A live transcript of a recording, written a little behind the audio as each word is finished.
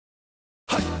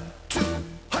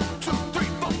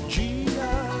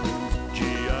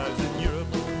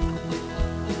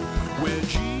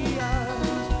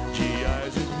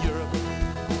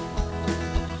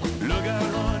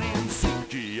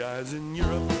GIs in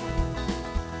Europe.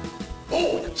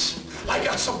 Boys, I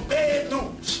got some bad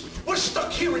news. We're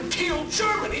stuck here in Kiel,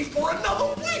 Germany for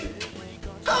another week.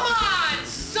 Come on,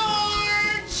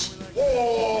 Sarge!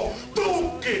 Oh,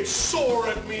 don't get sore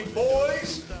at me,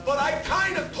 boys. But I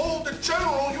kind of told the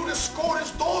general you'd escort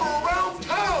his daughter around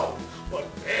town. But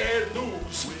bad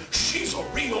news, she's a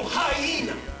real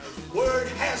hyena. Word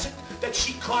has it that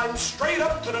she climbed straight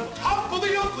up to the top of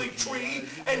the ugly tree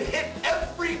and hit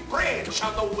every branch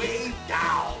on the way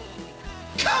down.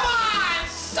 Come on,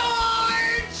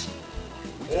 Sarge!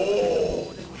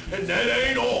 Oh, and that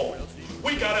ain't all.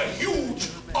 We got a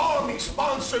huge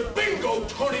Army-sponsored bingo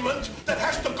tournament that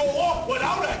has to go off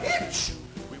without a hitch.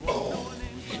 Oh.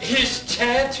 Is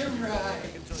that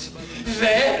right?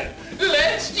 Then,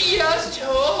 let's just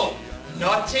hope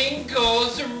nothing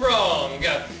goes wrong.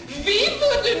 We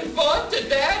wouldn't want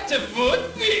that,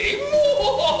 would we?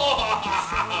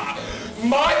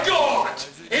 My God!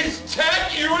 Is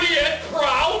that Juliet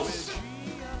Krause?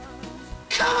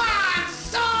 Come on,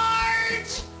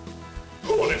 Sarge!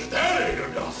 Well, if that ain't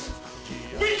enough,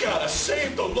 we gotta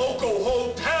save the local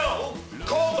hotel,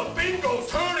 call the bingo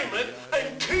tournament,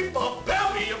 and keep a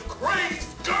bevy of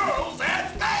crazed girls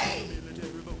at bay.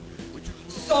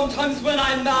 Sometimes when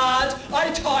I'm mad,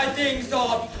 I tie things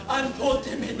up and put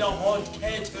them in the hot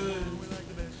kettle.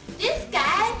 This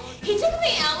guy, he took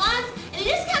me out once and he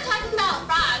just kept talking about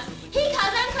frogs. He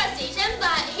calls them crustaceans,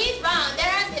 but he's wrong.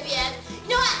 They're amphibians.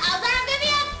 You know what else are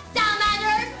amphibians?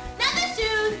 Salamanders. Not the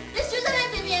shoes. The shoes are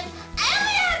amphibians. I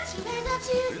only have 2 pairs of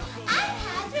shoes. I've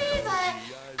had 3, but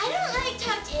I don't like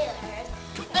Chuck Taylors.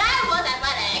 But I was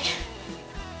athletic.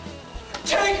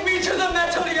 Take me to the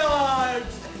metal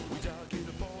yards!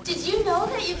 Did you know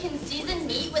that you can season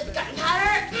meat with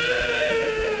gunpowder?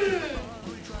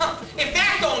 If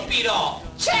that don't beat all,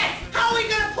 Chet, how are we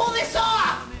gonna pull this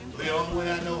off? The only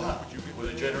way I know how, with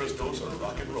a generous dose of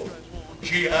rock and roll.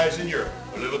 GIs in Europe,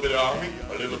 a little bit of Army,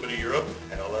 a little bit of Europe,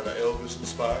 and a lot of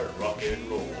Elvis-inspired rock and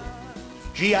roll.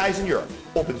 GIs in Europe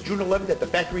opens June 11th at the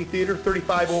Factory Theater,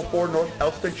 3504 North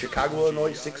Elston, Chicago,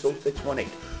 Illinois, 60618.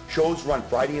 Shows run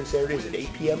Friday and Saturdays at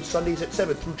 8 p.m., Sundays at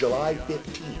 7 through July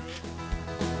 15th.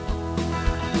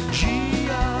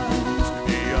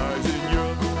 GIs in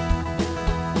Europe.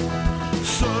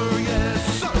 Sir, yes,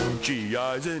 sir.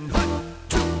 GIs in